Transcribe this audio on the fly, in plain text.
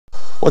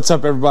What's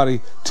up,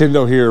 everybody?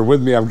 Tindo here.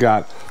 With me, I've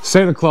got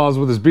Santa Claus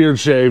with his beard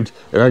shaved,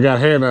 and I got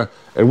Hannah,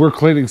 and we're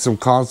cleaning some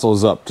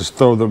consoles up to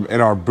throw them in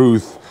our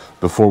booth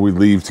before we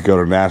leave to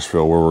go to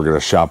Nashville, where we're going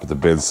to shop at the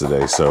bins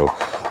today. So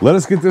let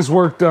us get this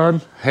work done.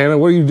 Hannah,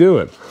 what are you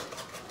doing?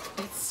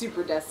 It's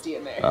super dusty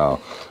in there.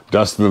 Oh,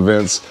 dust in the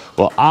vents.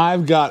 Well,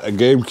 I've got a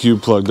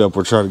GameCube plugged up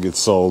we're trying to get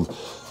sold,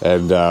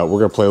 and we're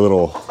going to play a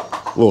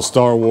little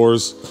Star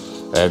Wars,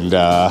 and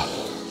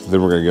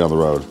then we're going to get on the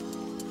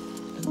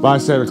road. Bye,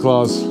 Santa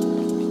Claus.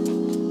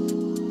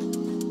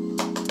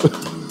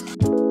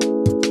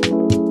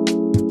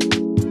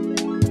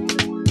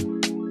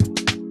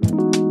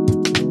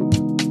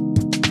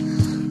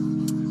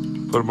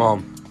 Put them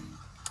on.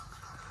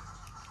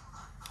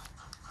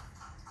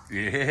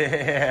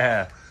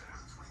 Yeah.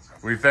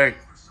 What do you think?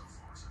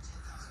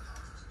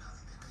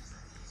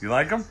 You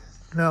like them?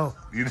 No.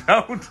 You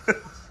don't?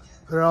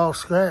 They're all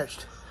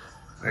scratched.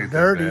 They're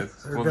dirty.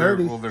 They're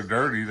dirty. They're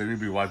dirty. They need to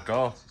be wiped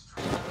off.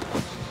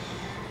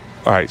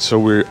 All right, so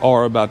we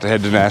are about to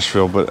head to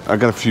Nashville, but I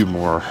got a few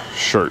more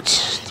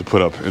shirts to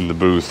put up in the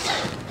booth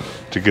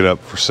to get up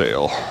for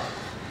sale.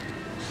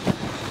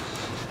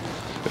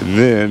 And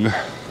then,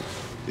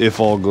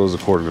 if all goes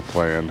according to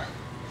plan,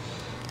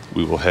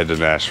 we will head to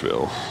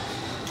Nashville.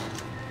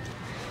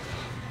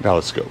 Now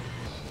let's go.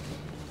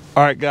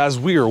 All right, guys,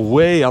 we are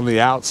way on the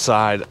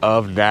outside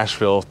of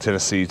Nashville,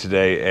 Tennessee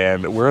today,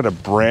 and we're at a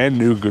brand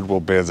new Goodwill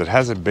bins. It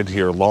hasn't been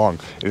here long.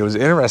 And it was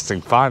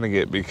interesting finding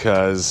it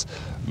because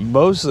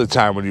most of the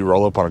time when you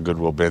roll up on a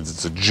Goodwill bins,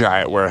 it's a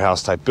giant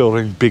warehouse type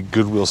building, big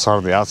Goodwill sign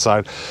on the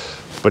outside.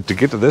 But to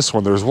get to this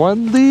one, there's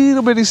one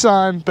little bitty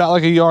sign, about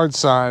like a yard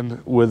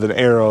sign, with an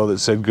arrow that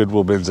said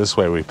Goodwill bins this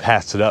way. We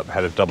passed it up,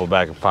 had to double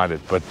back and find it.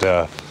 But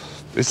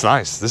it's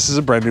nice. This is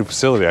a brand new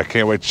facility. I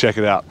can't wait to check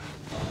it out.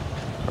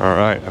 All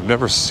right, I've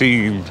never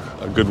seen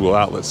a Goodwill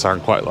outlet sign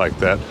quite like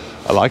that.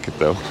 I like it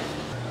though.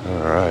 All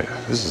right,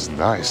 this is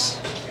nice.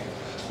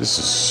 This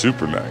is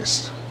super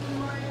nice.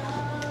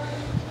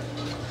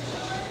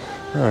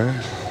 All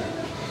right,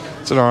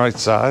 it's an all right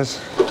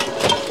size.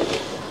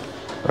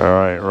 All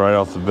right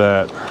off the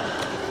bat,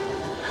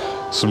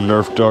 some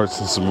Nerf darts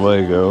and some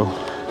Lego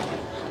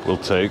we'll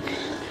take.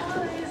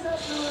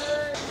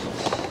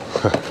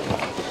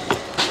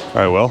 All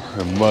right, well,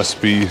 it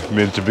must be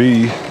meant to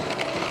be,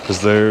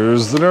 because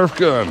there's the Nerf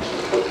gun.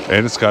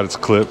 And it's got its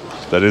clip.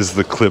 That is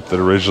the clip that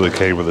originally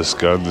came with this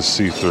gun, the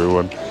see-through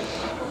one.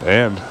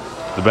 And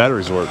the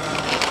batteries work.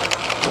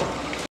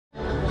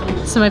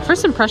 So my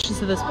first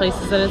impressions of this place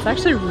is that it's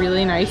actually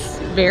really nice,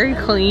 very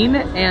clean,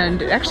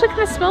 and it actually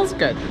kind of smells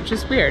good, which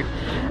is weird.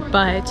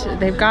 But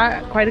they've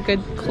got quite a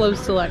good clothes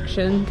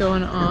selection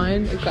going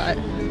on. They've got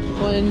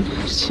 1,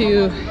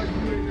 2,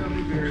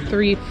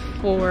 3,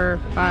 4,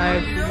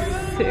 5,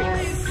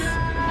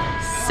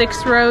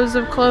 6 rows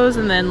of clothes,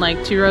 and then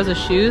like 2 rows of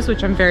shoes,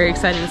 which I'm very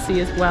excited to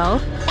see as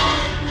well.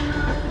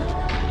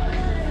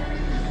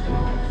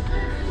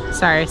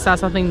 Sorry, I saw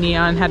something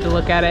neon, had to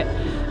look at it.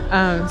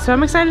 So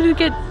I'm excited to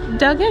get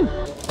dug in.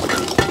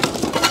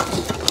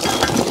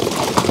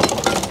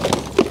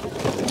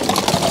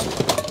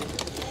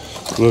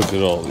 Look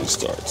at all these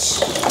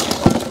darts.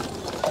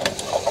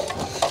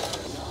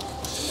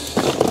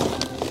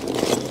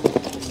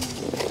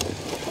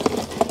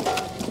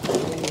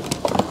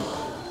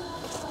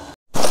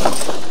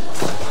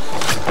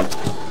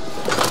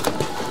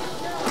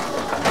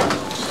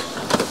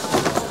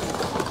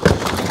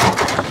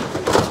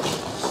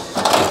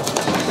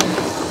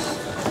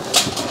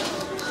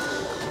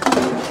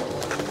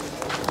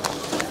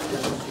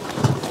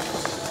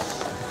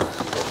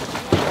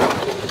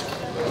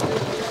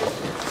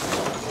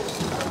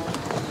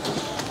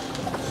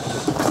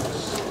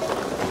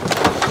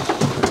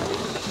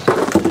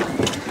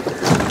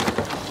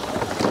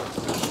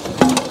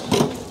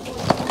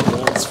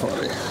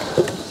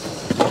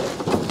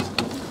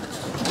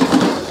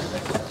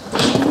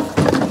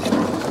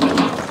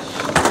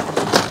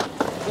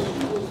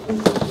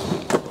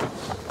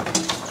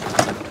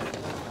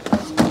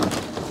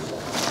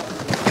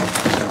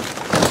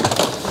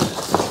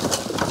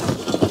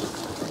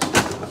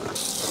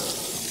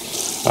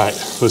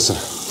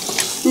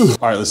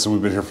 All right, listen,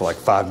 we've been here for like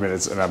 5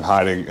 minutes and I'm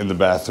hiding in the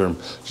bathroom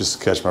just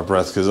to catch my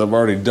breath because I've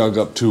already dug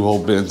up 2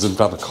 whole bins and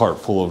found a cart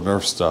full of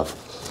Nerf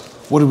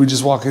stuff. What did we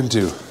just walk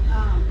into?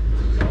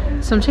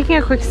 So I'm taking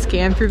a quick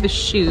scan through the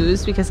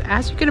shoes because,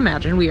 as you can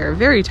imagine, we are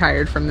very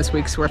tired from this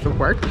week's worth of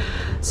work.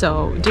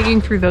 So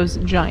digging through those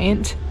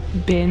giant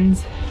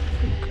bins,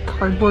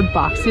 cardboard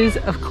boxes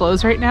of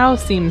clothes right now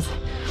seems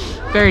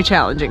very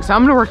challenging. So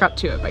I'm gonna work up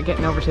to it by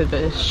getting over to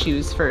the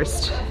shoes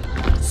first,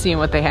 seeing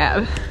what they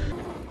have.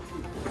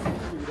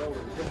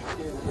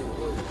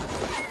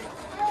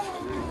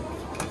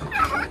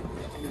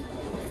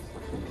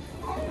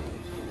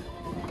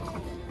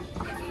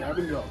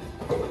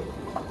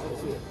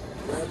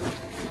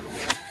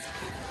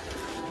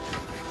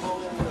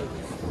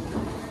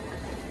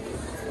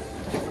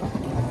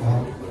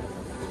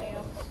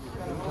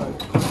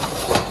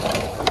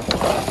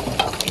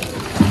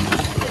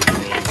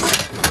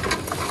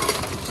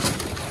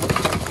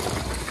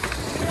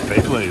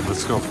 Fake Lego. Beyblade.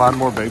 Let's go find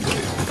more Beyblade.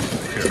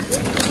 Here,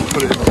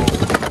 put it in the hole.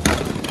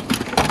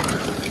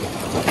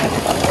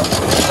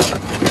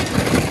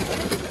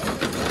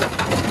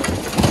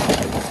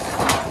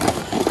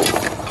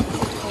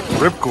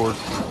 Ripcord.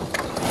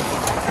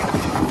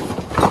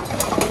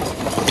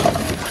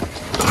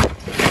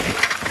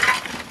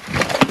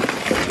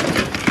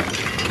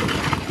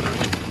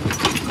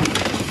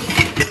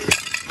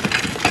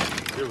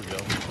 Here we go.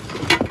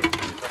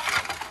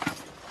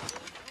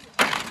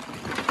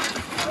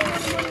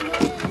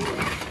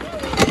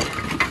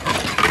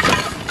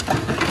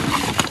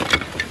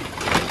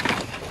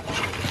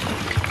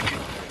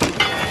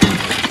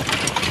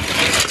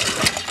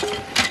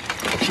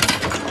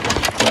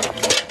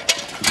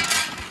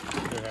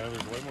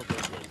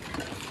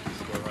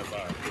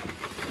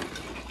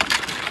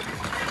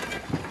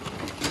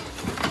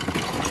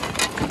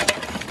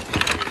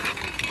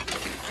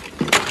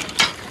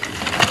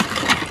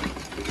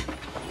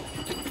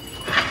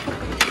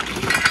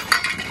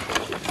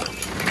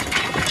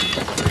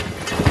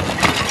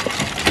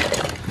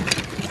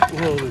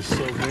 Oh, there's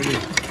so many.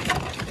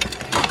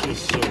 It's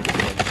just so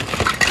fun.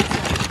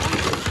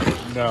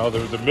 No,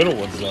 they're the middle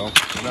ones though,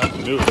 not the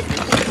newest ones.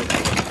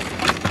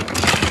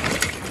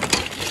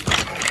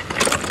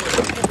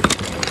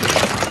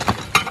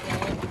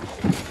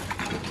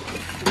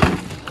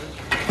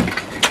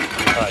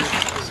 Alright,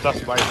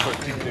 stuff's by your foot.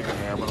 Keep digging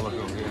there. I'm gonna look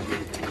over here.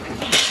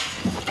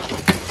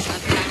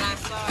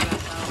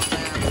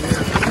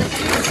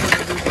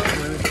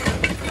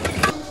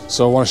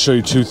 So I want to show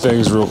you two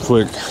things real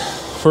quick.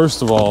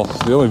 First of all,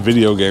 the only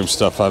video game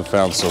stuff I've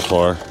found so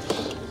far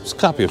is a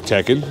copy of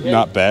Tekken,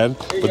 not bad,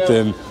 but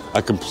then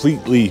a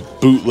completely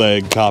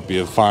bootleg copy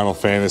of Final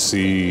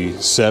Fantasy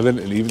VII,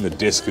 and even the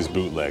disc is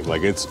bootleg.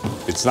 Like it's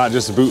not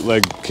just a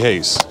bootleg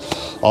case,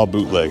 all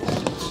bootleg.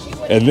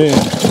 And then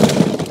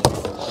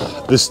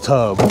this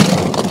tub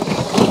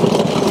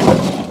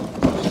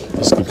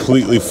is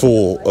completely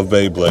full of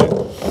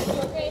Beyblade.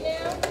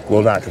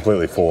 Well, not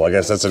completely full. I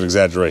guess that's an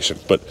exaggeration,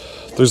 but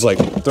there's like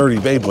 30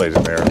 Beyblade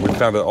in there. We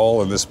found it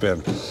all in this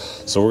bin.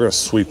 So we're gonna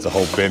sweep the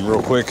whole bin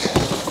real quick,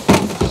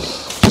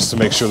 just to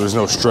make sure there's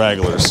no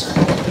stragglers.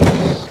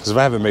 Because if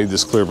I haven't made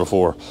this clear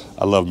before,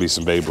 I love me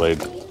some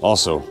Beyblade.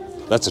 Also,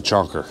 that's a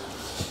chunker.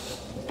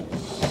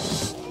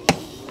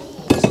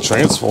 It's a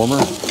transformer,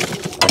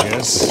 I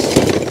guess.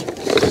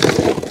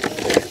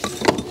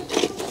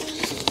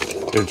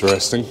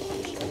 Interesting.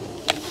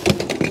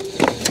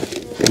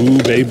 Ooh,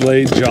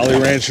 Beyblade Jolly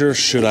Rancher.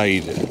 Should I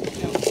eat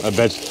it? I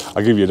bet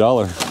I'll give you $1.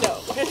 No.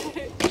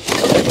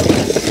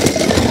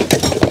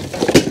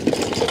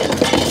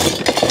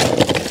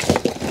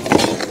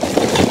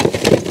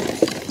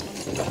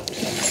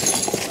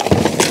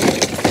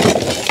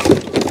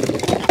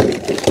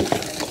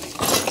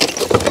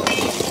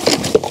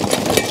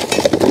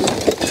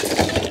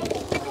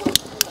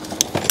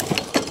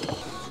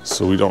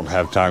 So we don't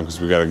have time because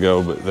we got to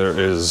go, but there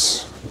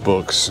is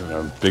books and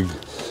a big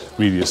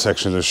media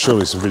section. There's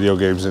surely some video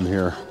games in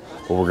here,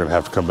 but we're gonna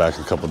have to come back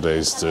in a couple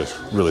days to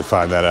really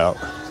find that out.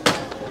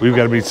 We've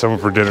got to meet someone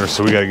for dinner,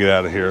 so we got to get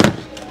out of here.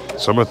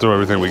 So I'm gonna throw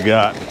everything we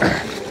got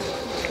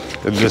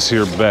in this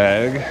here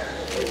bag.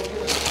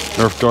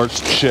 Nerf darts,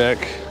 check.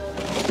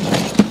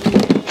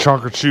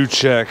 Chonker chew,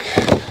 check.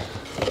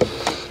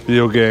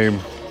 Video game,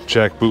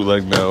 check.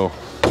 Bootleg, no.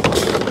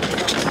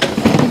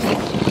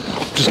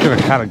 Just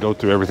gonna kind of go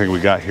through everything we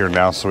got here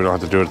now, so we don't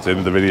have to do it at the end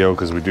of the video,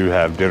 because we do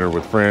have dinner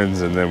with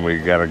friends and then we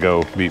gotta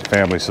go meet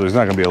family, so there's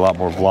not gonna be a lot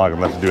more vlogging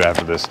left to do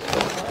after this.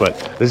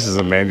 But this is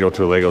a manual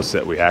to a Lego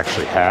set we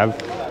actually have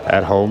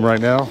at home right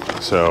now,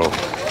 so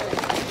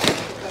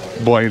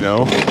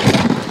bueno.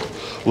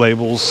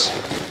 Labels.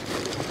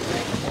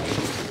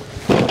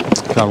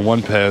 Found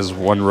one Pez,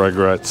 one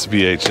Rugrats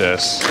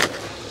VHS,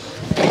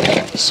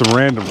 some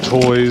random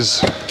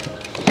toys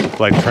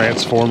like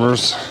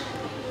Transformers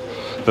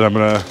that I'm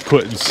gonna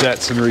put in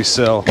sets and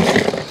resell.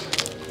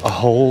 A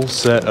whole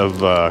set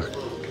of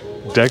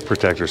deck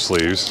protector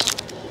sleeves.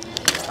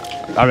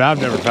 I mean,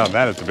 I've never found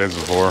that at the bins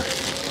before.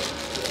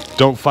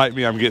 Don't fight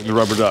me, I'm getting the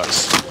rubber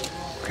ducks.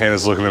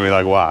 Hannah's looking at me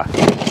like, why?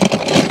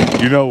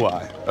 You know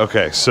why.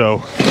 Okay,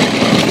 so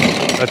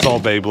that's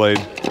all Beyblade.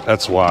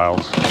 That's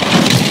wild.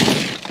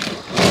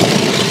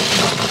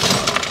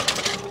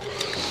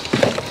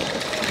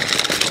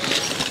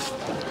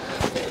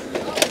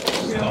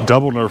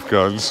 Double Nerf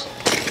guns.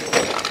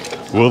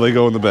 Will they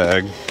go in the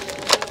bag?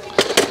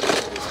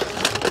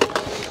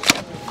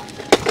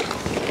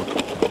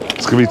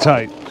 It's gonna be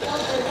tight.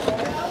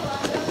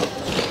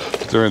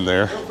 They're in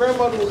there. A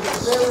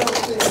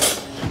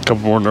couple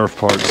more Nerf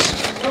parts.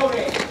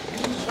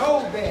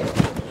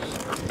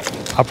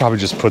 I'll probably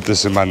just put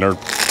this in my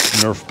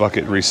Nerf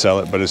bucket, resell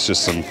it, but it's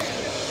just some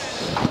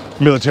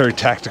military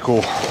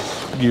tactical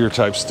gear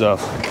type stuff.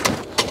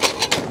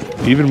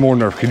 Even more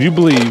Nerf. Can you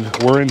believe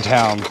we're in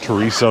town to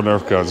resell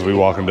Nerf guns? We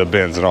walk into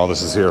bins and all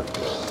this is here.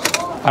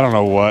 I don't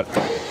know what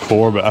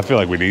for, but I feel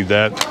like we need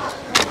that.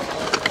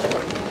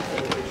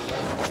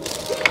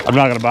 I'm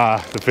not gonna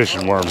buy the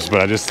fishing worms, but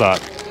I just thought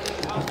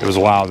it was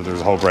wild that there's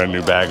a whole brand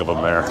new bag of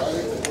them there.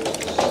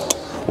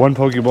 1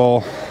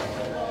 Pokeball,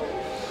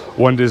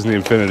 1 Disney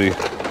Infinity.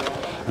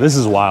 This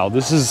is wild.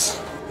 This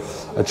is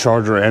a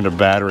charger and a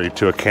battery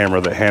to a camera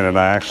that Hannah and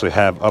I actually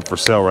have up for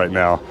sale right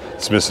now.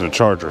 It's missing a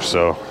charger,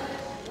 so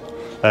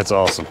that's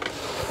awesome.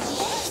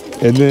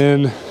 And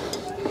then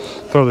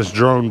throw this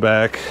drone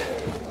back.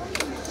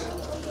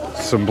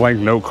 Some blank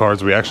note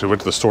cards. We actually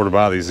went to the store to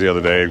buy these the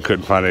other day and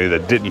couldn't find any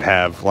that didn't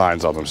have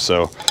lines on them,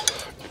 so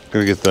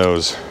gonna get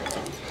those.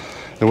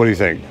 And what do you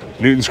think?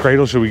 Newton's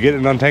Cradle, should we get it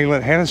and untangle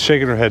it? Hannah's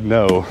shaking her head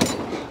no.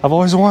 I've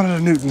always wanted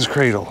a Newton's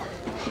Cradle.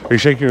 Are you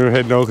shaking your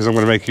head no because I'm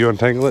gonna make you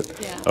untangle it?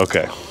 Yeah.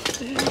 Okay.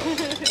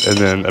 And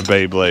then a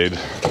Beyblade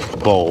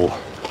bowl.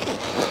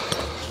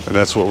 And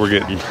that's what we're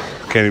getting.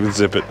 Can't even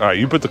zip it. All right,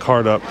 you put the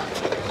cart up.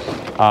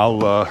 I'll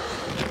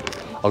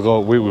go.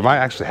 We might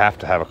actually have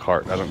to have a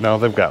cart. I don't know.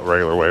 They've got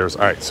regular wares.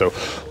 All right, so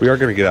we are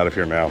going to get out of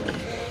here now.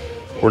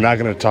 We're not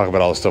going to talk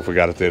about all the stuff we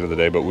got at the end of the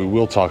day, but we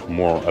will talk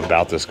more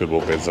about this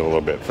Goodwill bins in a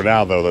little bit. For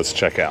now, though, let's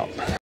check out.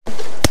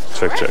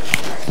 Check.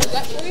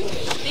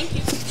 Thank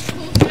you.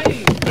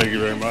 Thank you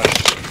very much.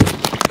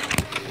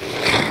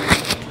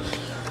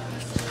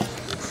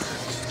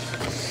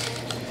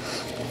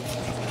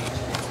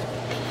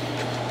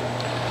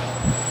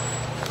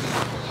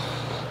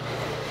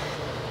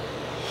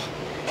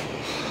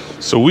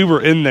 So we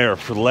were in there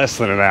for less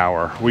than an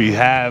hour. We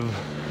have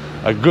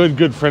a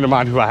good friend of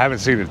mine who I haven't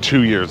seen in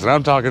 2 years. And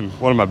I'm talking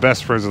one of my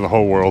best friends in the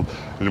whole world.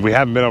 And we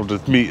haven't been able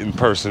to meet in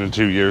person in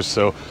 2 years.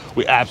 So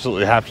we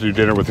absolutely have to do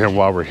dinner with him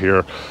while we're here.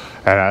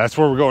 And that's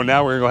where we're going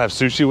now. We're gonna go have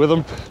sushi with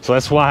him. So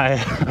that's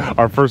why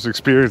our first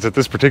experience at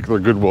this particular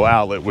Goodwill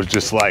outlet was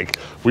just like,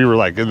 we were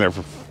like in there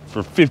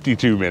for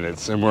 52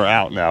 minutes and we're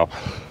out now.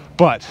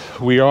 But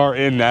we are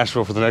in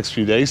Nashville for the next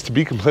few days. To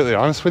be completely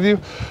honest with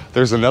you,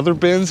 there's another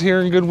bins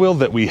here in Goodwill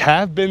that we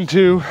have been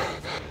to.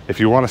 If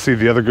you want to see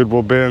the other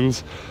Goodwill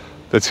bins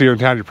that's here in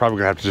town, you're probably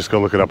gonna have to just go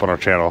look it up on our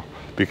channel,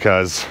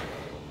 because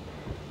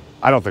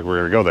I don't think we're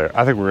gonna go there.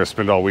 I think we're gonna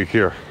spend all week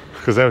here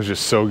because that was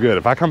just so good.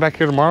 If I come back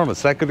here tomorrow and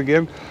it's that good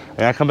again,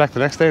 and I come back the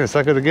next day and it's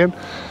that good again,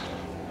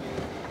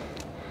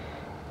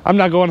 I'm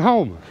not going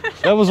home.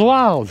 That was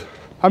wild.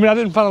 I mean, I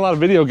didn't find a lot of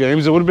video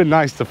games. It would have been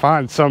nice to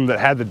find some that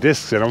had the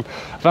discs in them.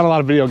 I found a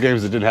lot of video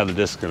games that didn't have the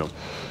discs in them.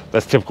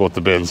 That's typical with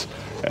the bins.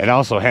 And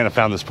also, Hannah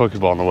found this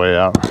Pokeball on the way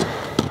out.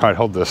 All right,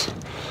 hold this.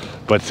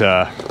 But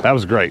that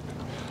was great.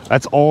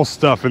 That's all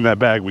stuff in that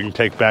bag we can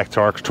take back to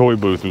our toy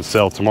booth and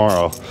sell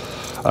tomorrow.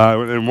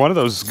 And one of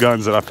those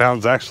guns that I found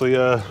is actually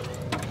a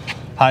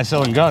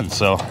high-selling gun,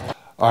 so.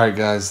 All right,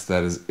 guys,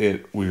 that is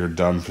it. We are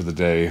done for the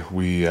day.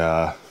 We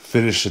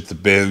finished at the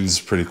bins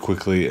pretty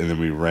quickly, and then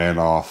we ran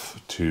off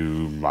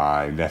to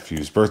my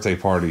nephew's birthday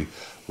party.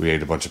 We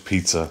ate a bunch of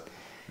pizza,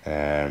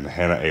 and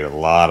Hannah ate a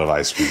lot of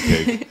ice cream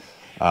cake.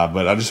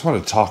 But I just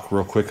want to talk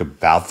real quick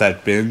about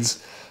that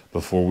bins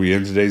before we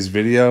end today's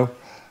video.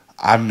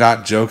 I'm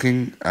not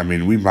joking. I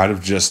mean, we might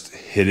have just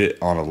hit it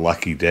on a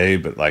lucky day,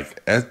 but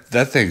like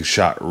that thing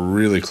shot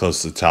really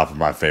close to the top of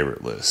my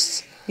favorite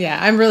lists. Yeah,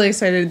 I'm really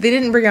excited. They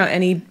didn't bring out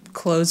any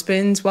clothes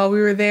bins while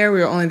we were there. We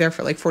were only there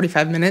for like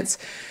 45 minutes.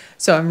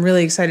 So I'm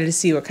really excited to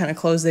see what kind of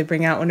clothes they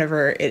bring out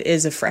whenever it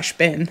is a fresh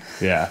bin.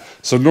 Yeah.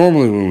 So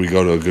normally when we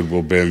go to a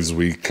Goodwill bins,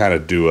 we kind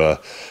of do a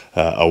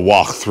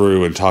walk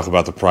through and talk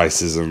about the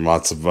prices and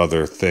lots of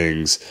other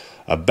things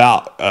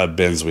about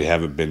bins we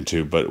haven't been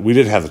to, but we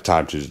didn't have the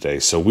time to today.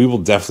 So we will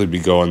definitely be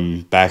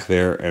going back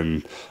there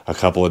in a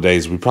couple of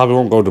days. We probably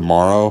won't go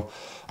tomorrow.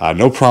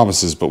 No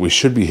promises, but we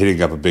should be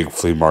hitting up a big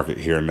flea market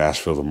here in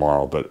Nashville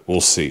tomorrow, but we'll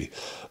see.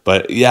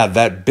 But yeah,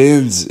 that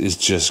bins is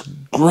just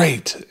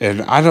great.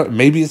 And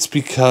maybe it's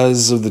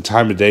because of the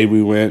time of day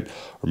we went,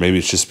 or maybe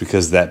it's just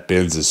because that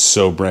bins is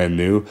so brand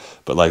new,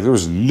 but like there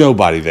was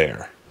nobody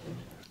there.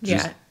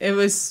 Yeah, it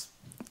was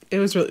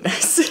really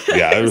nice.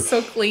 Yeah, it was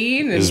so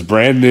clean. It was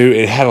brand new.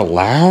 It had a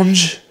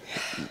lounge.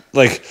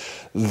 Like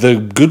the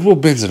Goodwill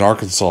bins in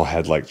Arkansas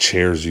had like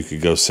chairs you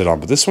could go sit on,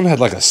 but this one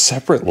had like a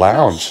separate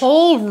lounge.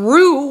 Whole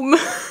room.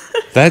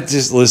 That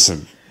just,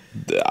 listen,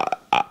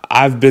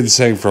 I've been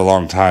saying for a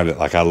long time that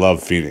like I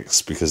love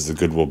Phoenix because the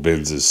Goodwill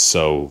bins is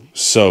so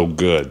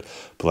good.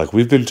 But like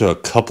we've been to a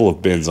couple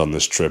of bins on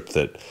this trip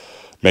that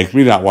make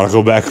me not want to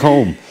go back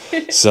home.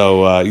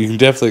 So you can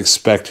definitely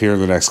expect here in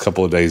the next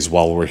couple of days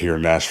while we're here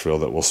in Nashville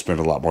that we'll spend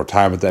a lot more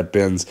time at that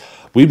bins.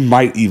 We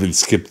might even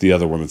skip the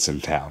other one that's in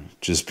town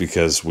just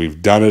because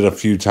we've done it a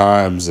few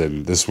times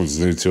and this one's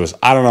new to us.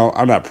 I don't know.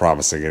 I'm not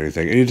promising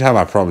anything. Anytime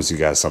I promise you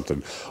guys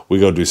something, we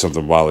go do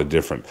something wildly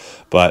different.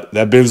 But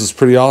that bins was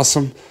pretty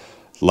awesome.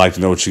 Like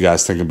to know what you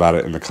guys think about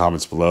it in the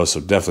comments below, so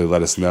definitely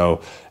let us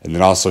know. And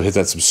then also hit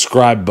that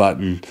subscribe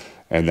button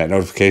and that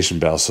notification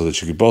bell so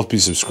that you can both be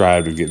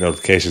subscribed and get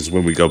notifications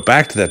when we go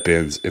back to that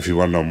bins if you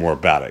want to know more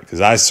about it.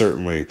 Because I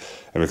certainly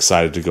am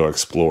excited to go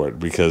explore it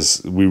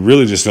because we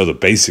really just know the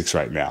basics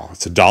right now.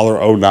 It's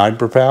 $1.09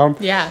 per pound.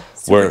 Yeah,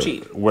 super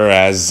cheap.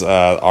 Whereas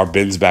our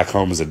bins back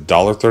home is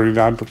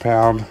 $1.39 per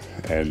pound.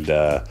 And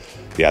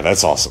yeah,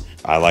 that's awesome.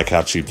 I like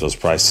how cheap those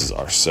prices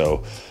are.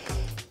 So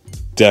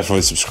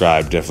definitely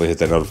subscribe. Definitely hit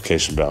that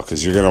notification bell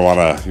because you're gonna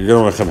wanna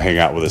come hang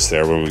out with us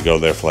there when we go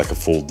there for like a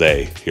full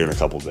day here in a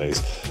couple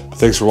days. But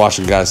thanks for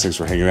watching, guys. Thanks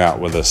for hanging out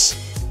with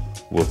us.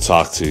 We'll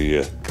talk to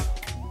you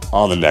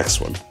on the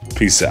next one.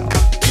 Peace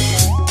out.